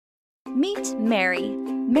Meet Mary.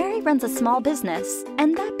 Mary runs a small business,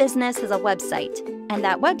 and that business has a website, and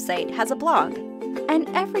that website has a blog. And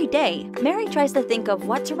every day, Mary tries to think of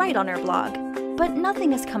what to write on her blog, but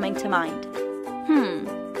nothing is coming to mind.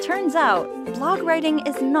 Turns out, blog writing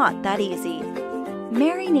is not that easy.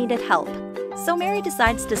 Mary needed help, so Mary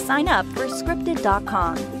decides to sign up for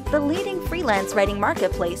Scripted.com, the leading freelance writing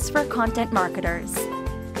marketplace for content marketers.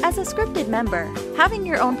 As a Scripted member, having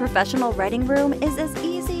your own professional writing room is as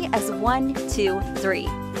easy as 1, 2, 3.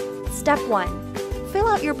 Step 1. Fill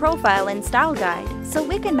out your profile and style guide so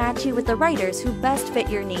we can match you with the writers who best fit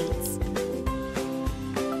your needs.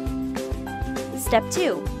 Step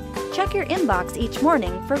 2. Check your inbox each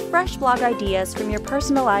morning for fresh blog ideas from your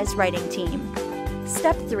personalized writing team.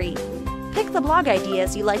 Step 3. Pick the blog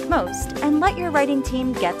ideas you like most and let your writing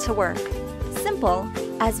team get to work. Simple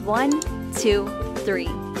as 1, 2, 3.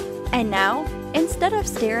 And now, instead of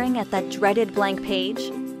staring at that dreaded blank page,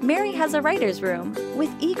 Mary has a writer's room with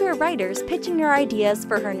eager writers pitching her ideas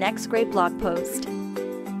for her next great blog post.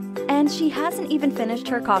 And she hasn't even finished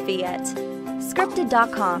her coffee yet.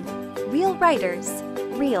 Scripted.com. Real writers,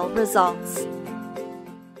 real results.